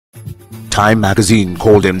Time magazine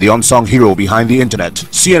called him the unsung hero behind the internet.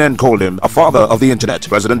 CNN called him a father of the internet.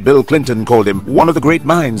 President Bill Clinton called him one of the great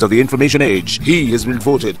minds of the information age. He has been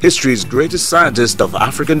voted history's greatest scientist of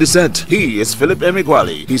African descent. He is Philip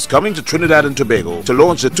Emeagwali. He's coming to Trinidad and Tobago to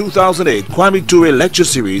launch the 2008 Kwame Ture lecture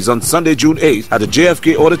series on Sunday, June 8th at the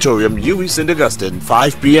JFK Auditorium, UWI St. Augustine,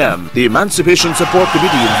 5 p.m. The Emancipation Support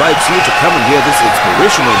Committee invites you to come and hear this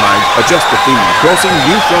inspirational mind address the theme, crossing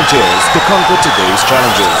new frontiers to conquer today's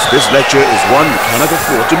challenges. This lecture is one you cannot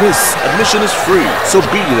afford to miss. Admission is free, so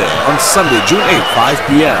be there on Sunday, June 8th, 5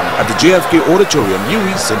 p.m. at the JFK Auditorium,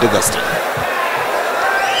 UWI St. Augustine.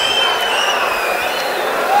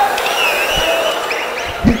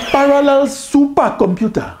 The parallel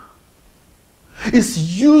supercomputer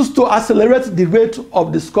is used to accelerate the rate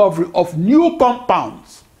of discovery of new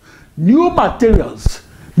compounds, new materials,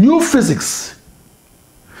 new physics,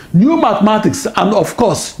 new mathematics, and of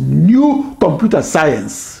course, new computer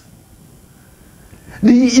science.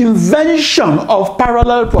 The invention of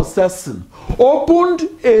parallel processing opened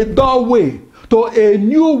a doorway to a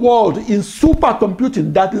new world in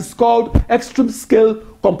supercomputing that is called extreme-scale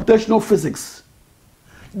computational physics.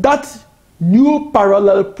 That new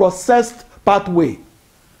parallel processed pathway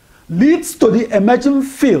leads to the emerging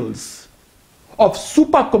fields of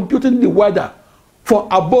supercomputing the weather for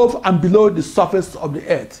above and below the surface of the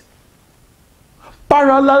earth.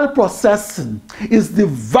 Parallel processing is the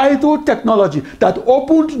vital technology that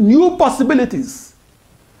opened new possibilities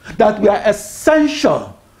that were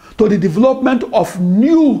essential to the development of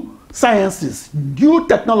new sciences, new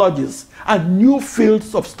technologies, and new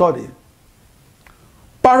fields of study.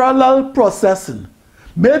 Parallel processing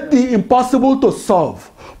made the impossible to solve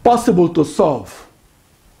possible to solve.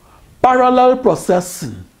 Parallel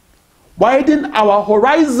processing widened our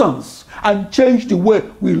horizons and changed the way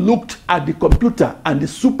we looked at the computer and the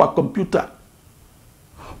supercomputer.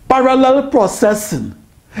 Parallel processing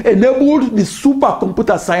enabled the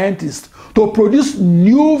supercomputer scientists to produce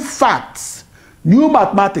new facts, new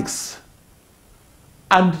mathematics,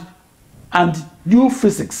 and new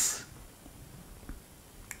physics.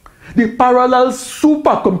 The parallel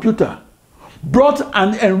supercomputer brought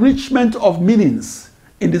an enrichment of meanings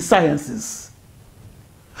in the sciences.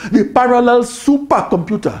 The parallel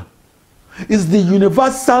supercomputer is the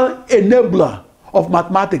universal enabler of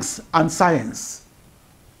mathematics and science.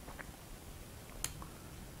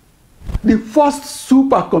 The first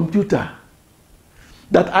supercomputer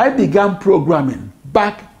that I began programming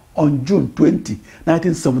back on June 20,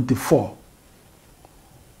 1974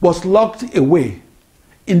 was locked away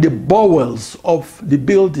in the bowels of the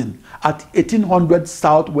building at 1800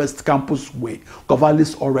 Southwest Campus Way,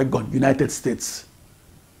 Corvallis, Oregon, United States.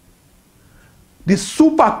 The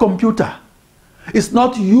supercomputer is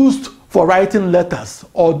not used for writing letters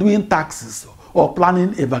or doing taxes or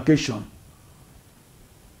planning a vacation.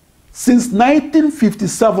 Since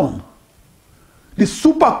 1957, the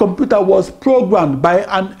supercomputer was programmed by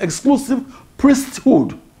an exclusive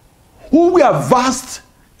priesthood who were versed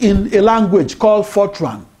in a language called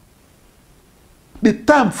Fortran. The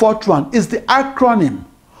term Fortran is the acronym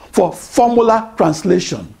for formula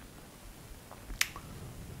translation.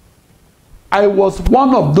 I was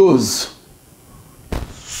one of those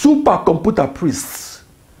supercomputer priests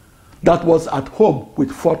that was at home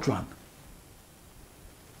with Fortran.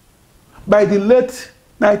 By the late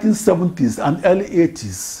 1970s and early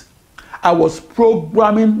 80s, I was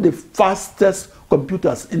programming the fastest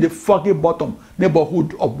computers in the Foggy Bottom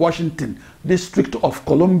neighborhood of Washington, District of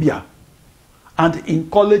Columbia, and in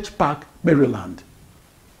College Park, Maryland.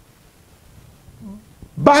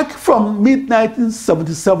 Back from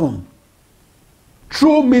mid-1977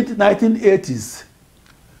 through mid-1980s,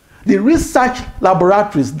 the research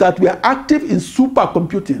laboratories that were active in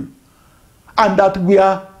supercomputing and that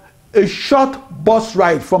were a short bus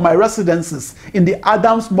ride from my residences in the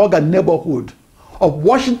Adams-Morgan neighborhood of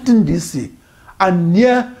Washington, D.C., and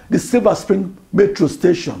near the Silver Spring Metro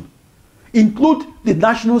Station include the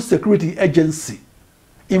National Security Agency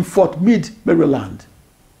in Fort Meade, Maryland,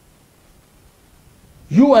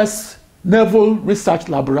 U.S. Naval Research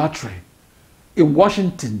Laboratory in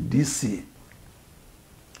Washington, D.C.,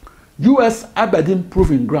 U.S. Aberdeen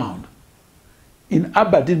Proving Ground in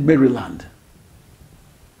Aberdeen, Maryland,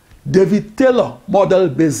 David Taylor Model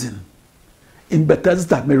Basin in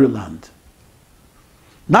Bethesda, Maryland,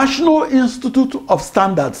 National Institute of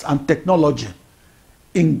Standards and Technology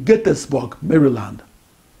in Gettysburg, Maryland,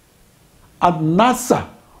 and NASA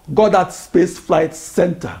Goddard Space Flight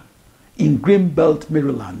Center in Greenbelt,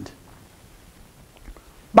 Maryland.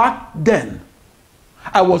 Back then,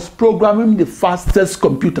 I was programming the fastest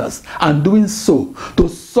computers and doing so to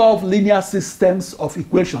solve linear systems of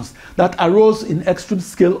equations that arose in extreme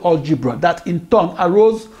scale algebra that in turn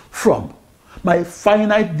arose from my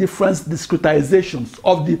finite difference discretizations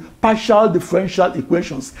of the partial differential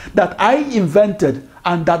equations that I invented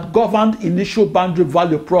and that governed initial boundary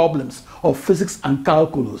value problems of physics and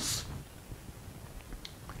calculus.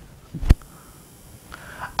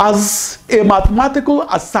 As a mathematical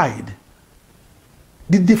aside,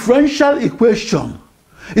 the differential equation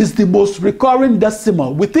is the most recurring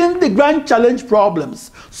decimal within the grand challenge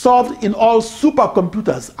problems solved in all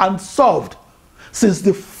supercomputers and solved since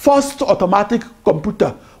the first automatic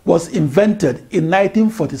computer was invented in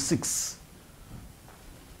 1946.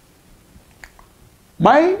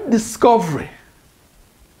 My discovery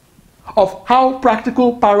of how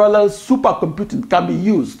practical parallel supercomputing can be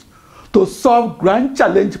used to solve grand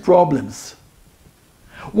challenge problems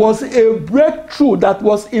was a breakthrough that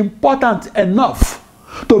was important enough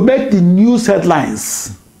to make the news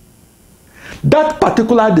headlines. That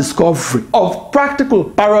particular discovery of practical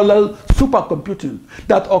parallel supercomputing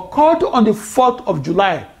that occurred on the 4th of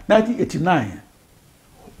July 1989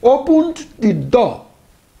 opened the door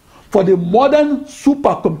for the modern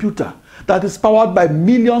supercomputer that is powered by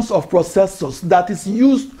millions of processors that is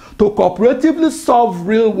used to cooperatively solve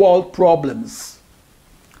real-world problems.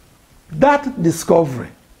 That discovery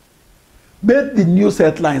made the news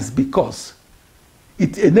headlines because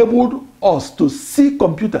it enabled us to see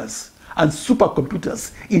computers and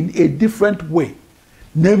supercomputers in a different way,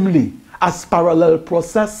 namely as parallel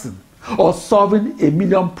processing or solving a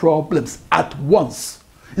million problems at once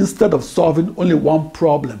instead of solving only one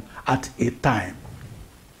problem at a time.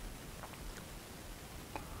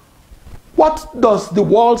 What does the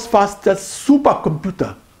world's fastest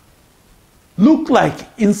supercomputer look like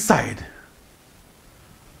inside?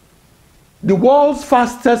 The world's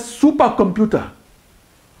fastest supercomputer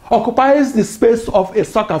occupies the space of a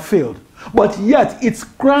soccer field, but yet its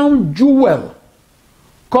crown jewel,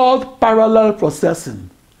 called parallel processing,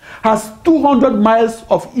 has 200 miles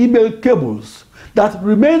of email cables that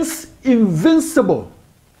remains invincible.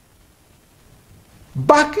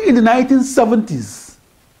 Back in the 1970s,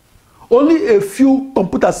 only a few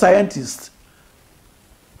computer scientists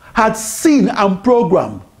had seen and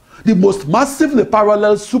programmed the most massively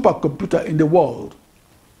parallel supercomputer in the world.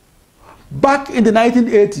 Back in the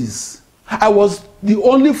 1980s, I was the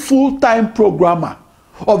only full-time programmer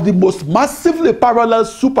of the most massively parallel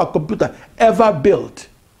supercomputer ever built.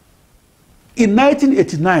 In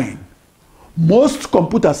 1989, most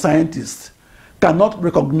computer scientists cannot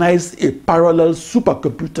recognize a parallel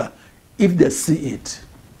supercomputer if they see it.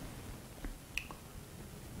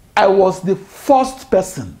 I was the first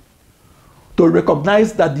person to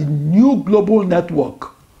recognize that the new global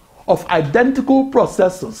network of identical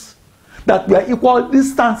processors that were equal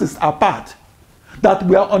distances apart, that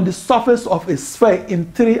were on the surface of a sphere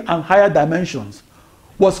in 3 and higher dimensions,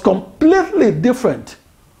 was completely different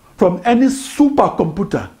from any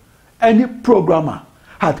supercomputer any programmer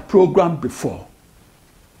had programmed before.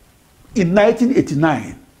 In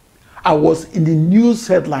 1989, I was in the news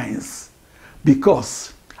headlines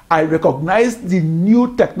because I recognized the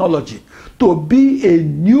new technology to be a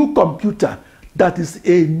new computer that is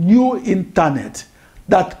a new internet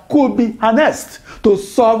that could be harnessed to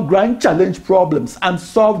solve grand challenge problems and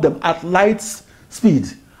solve them at light speed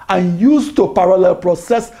and used to parallel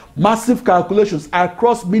process massive calculations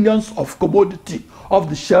across millions of commodity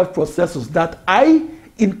off-the-shelf processors that I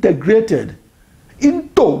integrated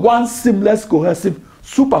into one seamless, cohesive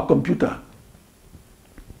supercomputer.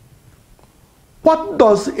 What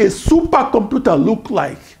does a supercomputer look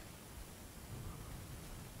like?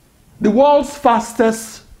 The world's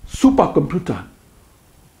fastest supercomputer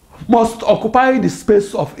must occupy the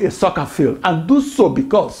space of a soccer field and do so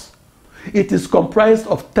because it is comprised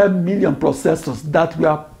of 10 million processors that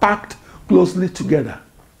were packed closely together.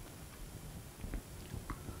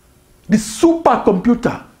 The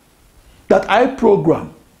supercomputer that I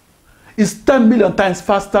program is 10 million times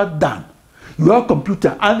faster than your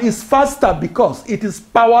computer and is faster because it is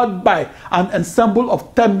powered by an ensemble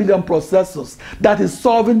of 10 million processors that is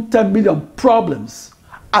solving 10 million problems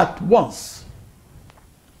at once.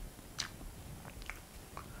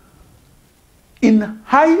 In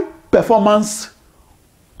high-performance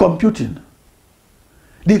computing,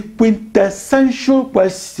 the quintessential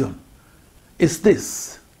question is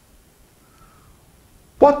this: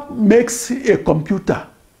 what makes a computer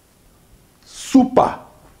super?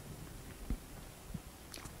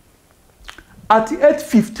 At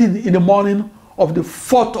 8:15 in the morning of the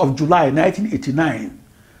 4th of July 1989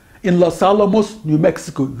 in Los Alamos, New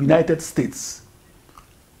Mexico, United States,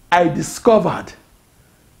 I discovered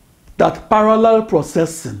that parallel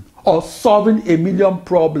processing, or solving a million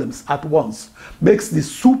problems at once, makes the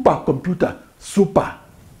supercomputer super.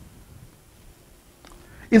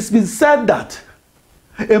 It's been said that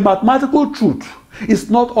a mathematical truth is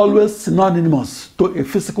not always synonymous to a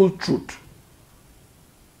physical truth.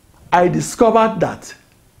 I discovered that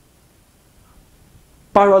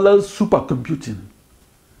parallel supercomputing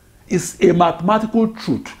is a mathematical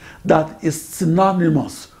truth that is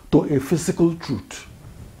synonymous to a physical truth.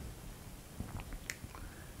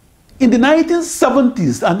 In the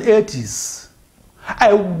 1970s and 80s,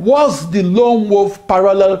 I was the lone wolf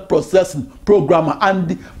parallel processing programmer and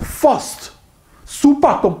the first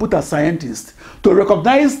supercomputer scientist to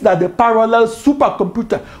recognize that the parallel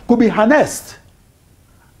supercomputer could be harnessed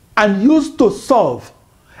and used to solve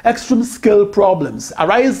extreme scale problems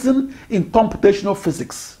arising in computational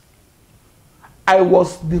physics. I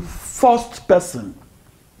was the first person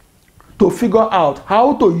to figure out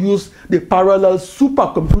how to use the parallel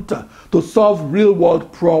supercomputer to solve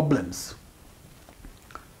real-world problems.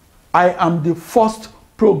 I am the first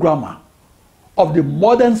programmer of the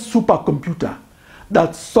modern supercomputer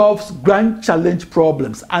that solves grand challenge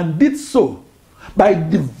problems, and did so by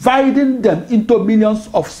dividing them into millions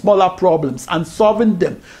of smaller problems and solving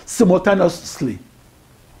them simultaneously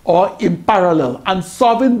or in parallel, and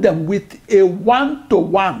solving them with a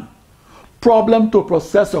one-to-one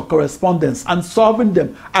problem-to-processor correspondence, and solving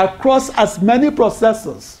them across as many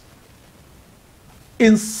processors.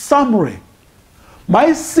 In summary,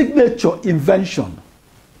 my signature invention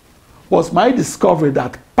was my discovery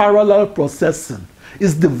that parallel processing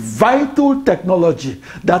is the vital technology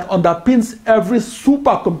that underpins every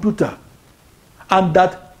supercomputer and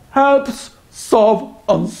that helps solve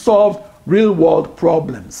unsolved real-world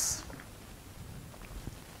problems.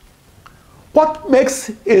 What makes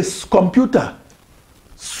a computer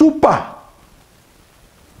super?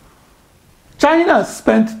 China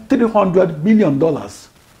spent $300 million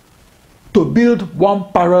to build one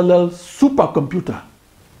parallel supercomputer.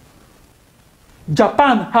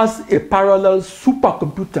 Japan has a parallel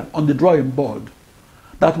supercomputer on the drawing board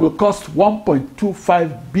that will cost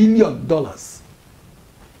 $1.25 billion.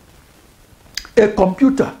 A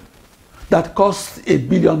computer that costs $1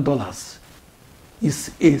 billion is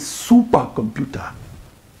a supercomputer.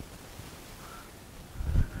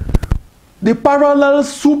 The parallel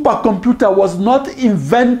supercomputer was not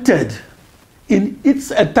invented in its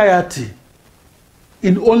entirety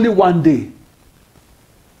in only one day.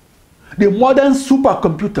 The modern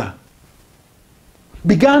supercomputer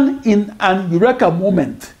began in an eureka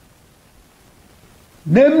moment,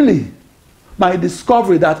 namely my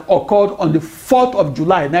discovery that occurred on the 4th of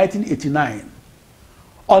July 1989.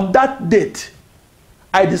 On that date,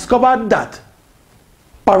 I discovered that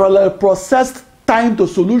parallel processed time to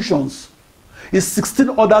solutions is 16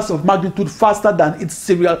 orders of magnitude faster than its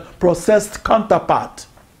serial processed counterpart.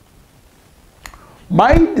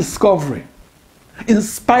 My discovery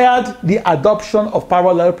inspired the adoption of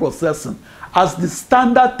parallel processing as the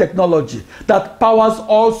standard technology that powers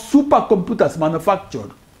all supercomputers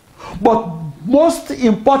manufactured. But most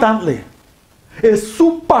importantly, a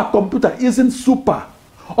supercomputer isn't super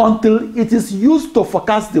until it is used to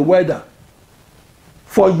forecast the weather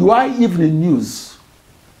for your evening news,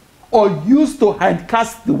 or used to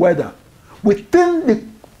handcast the weather within the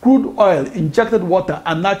crude oil, injected water,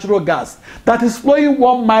 and natural gas that is flowing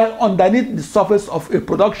 1 mile underneath the surface of a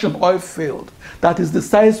production oil field that is the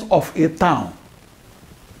size of a town.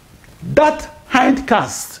 That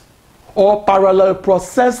handcast or parallel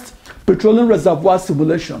processed petroleum reservoir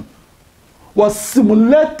simulation was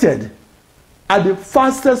simulated at the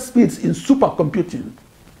fastest speeds in supercomputing.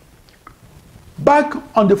 Back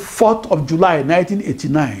on the 4th of July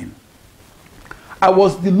 1989, I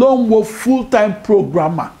was the lone wolf full-time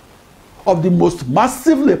programmer of the most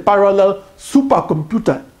massively parallel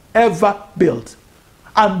supercomputer ever built,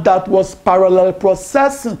 and that was parallel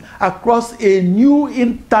processing across a new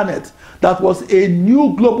internet that was a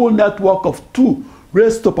new global network of 2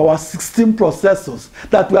 raised to power 16 processors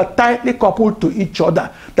that were tightly coupled to each other,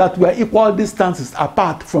 that were equal distances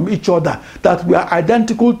apart from each other, that were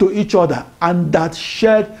identical to each other, and that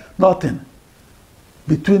shared nothing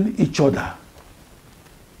between each other.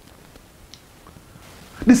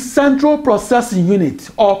 The central processing unit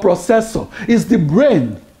or processor is the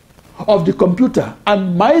brain of the computer,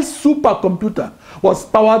 and my supercomputer was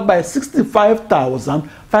powered by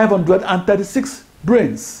 65,536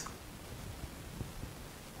 brains,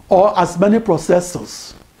 or as many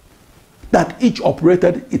processors that each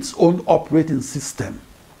operated its own operating system.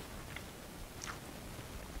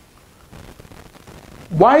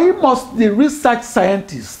 Why must the research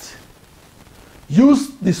scientist use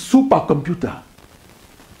the supercomputer?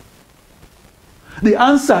 The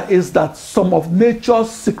answer is that some of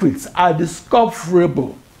nature's secrets are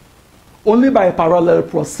discoverable only by parallel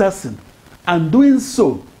processing, and doing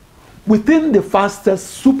so within the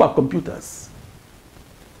fastest supercomputers.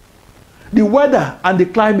 The weather and the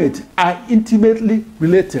climate are intimately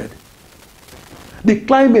related. The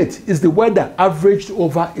climate is the weather averaged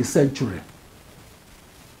over a century.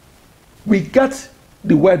 We get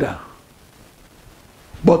the weather,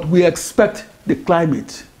 but we expect the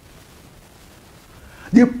climate.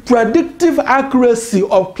 The predictive accuracy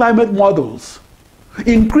of climate models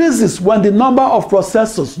increases when the number of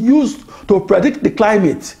processors used to predict the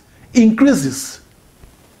climate increases.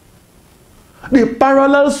 The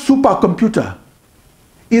parallel supercomputer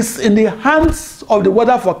is in the hands of the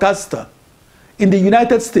weather forecaster in the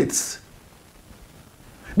United States.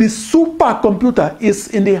 The supercomputer is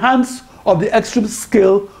in the hands of the extreme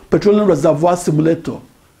scale petroleum reservoir simulator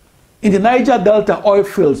in the Niger Delta oil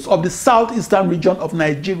fields of the southeastern region of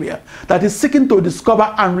Nigeria that is seeking to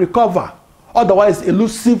discover and recover otherwise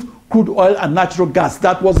elusive crude oil and natural gas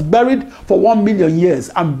that was buried for 1 million years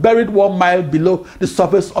and buried 1 mile below the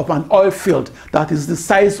surface of an oil field that is the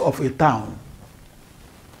size of a town.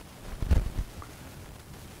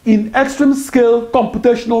 In extreme scale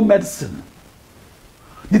computational medicine,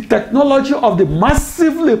 the technology of the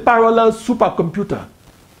massively parallel supercomputer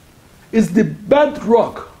is the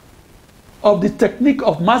bedrock of the technique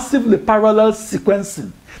of massively parallel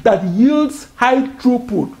sequencing that yields high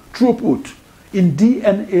throughput in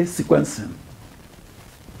DNA sequencing.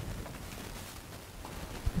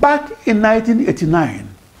 Back in 1989,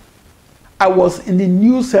 I was in the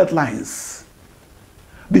news headlines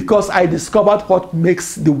because I discovered what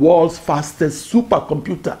makes the world's fastest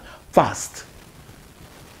supercomputer fast.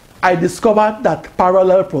 I discovered that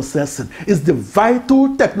parallel processing is the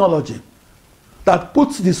vital technology that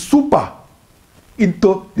puts the super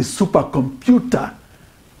into the supercomputer.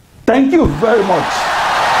 Thank you very much.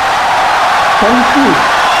 Thank you.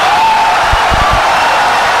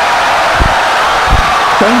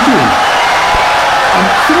 Thank you. I'm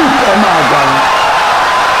Philip Emeagwali.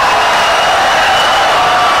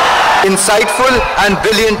 Insightful and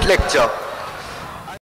brilliant lecture.